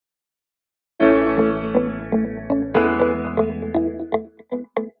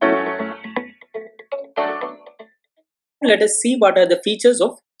let us see what are the features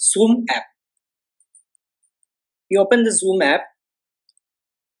of Zoom app. You open the Zoom app.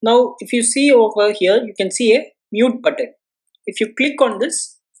 Now if you see over here, you can see a mute button. If you click on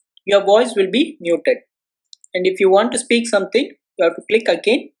this, your voice will be muted. And if you want to speak something, you have to click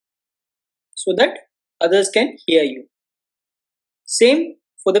again so that others can hear you. Same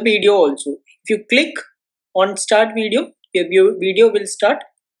for the video also. If you click on start video, your video will start,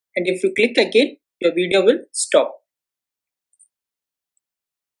 and if you click again, your video will stop.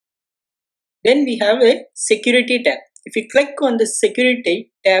 Then we have a security tab. If you click on the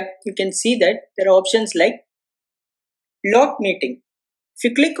security tab, you can see that there are options like lock meeting. If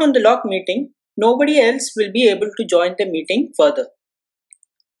you click on the lock meeting, nobody else will be able to join the meeting further.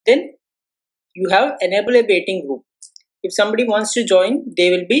 Then you have enable a waiting room. If somebody wants to join,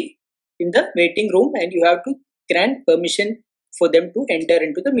 they will be in the waiting room and you have to grant permission for them to enter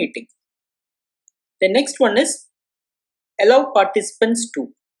into the meeting. The next one is allow participants to.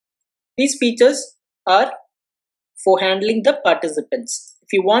 These features are for handling the participants.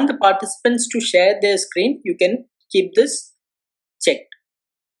 If you want the participants to share their screen, you can keep this checked.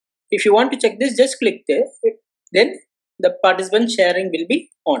 If you want to check this, just click there. Then the participant sharing will be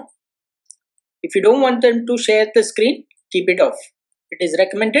on. If you don't want them to share the screen, keep it off. It is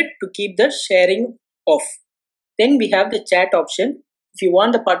recommended to keep the sharing off. Then we have the chat option. If you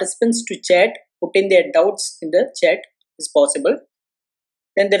want the participants to chat, put in their doubts in the chat, is possible.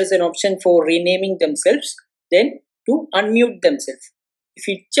 Then there is an option for renaming themselves, then to unmute themselves. If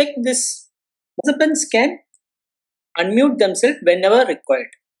you check this, participants can unmute themselves whenever required.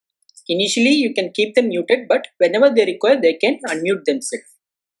 Initially, you can keep them muted, but whenever they require, they can unmute themselves.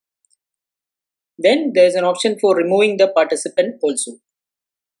 Then there is an option for removing the participant also.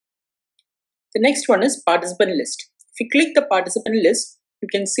 The next one is participant list. If you click the participant list, you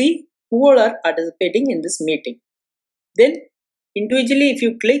can see who all are participating in this meeting. Then individually, if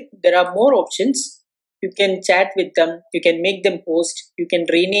you click, there are more options. You can chat with them, you can make them host, you can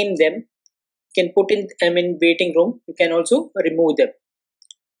rename them, you can put in them in waiting room, you can also remove them.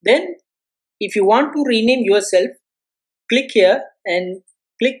 Then if you want to rename yourself, click here and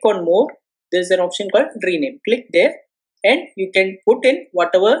click on more. There is an option called rename. Click there and you can put in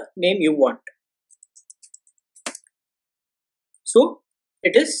whatever name you want. So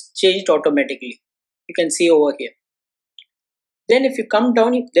it is changed automatically. You can see over here. Then if you come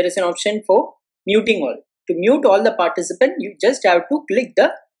down, there is an option for muting all. To mute all the participants, you just have to click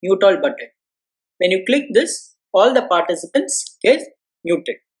the mute all button. When you click this, all the participants get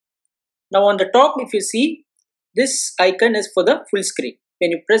muted. Now on the top, if you see, this icon is for the full screen.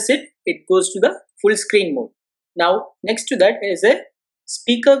 When you press it, it goes to the full screen mode. Now next to that is a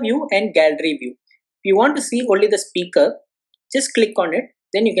speaker view and gallery view. If you want to see only the speaker, just click on it.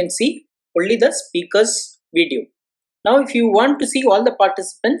 Then you can see only the speaker's video. Now if you want to see all the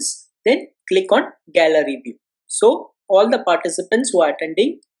participants, then click on gallery view. So all the participants who are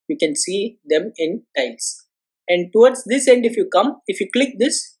attending, you can see them in tiles. And towards this end, if you click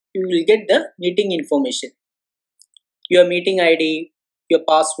this, you will get the meeting information. Your meeting ID, your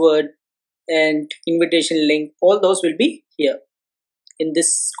password and invitation link, all those will be here in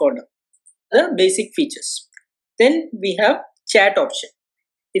this corner. The basic features. Then we have chat option.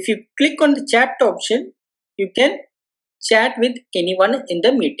 If you click on the chat option, you can chat with anyone in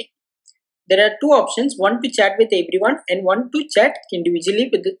the meeting. There are two options, one to chat with everyone and one to chat individually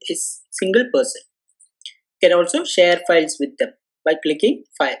with a single person. You can also share files with them by clicking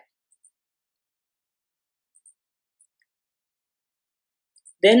file.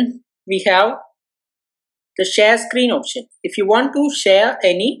 Then we have the share screen option. If you want to share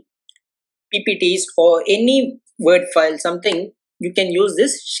any PPTs or any Word file, something, you can use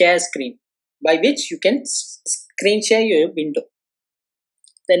this share screen by which you can screen share your window.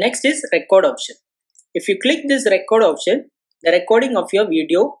 The next is record option. If you click this record option, the recording of your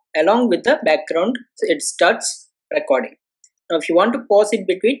video along with the background, it starts recording. Now if you want to pause it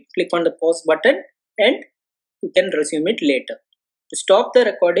between, click on the pause button and you can resume it later. To stop the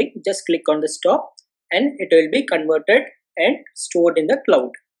recording, just click on the stop and it will be converted and stored in the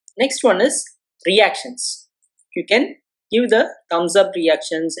cloud. Next one is reactions. You can give the thumbs up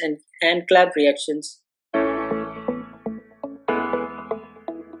reactions and hand clap reactions.